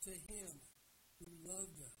 To him who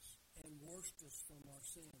loved us and washed us from our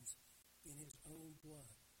sins in his own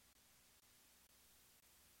blood,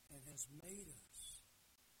 and has made us.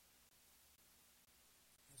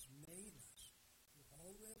 We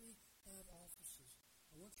already have offices.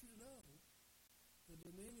 I want you to know, the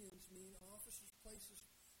dominions mean offices, places.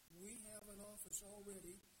 We have an office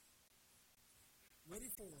already ready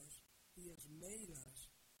for us. He has made us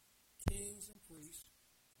kings and priests,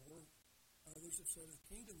 or others have said a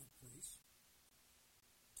kingdom of priests,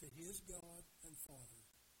 to his God and Father.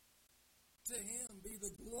 To him be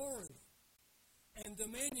the glory and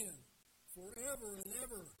dominion forever and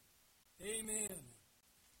ever. Amen.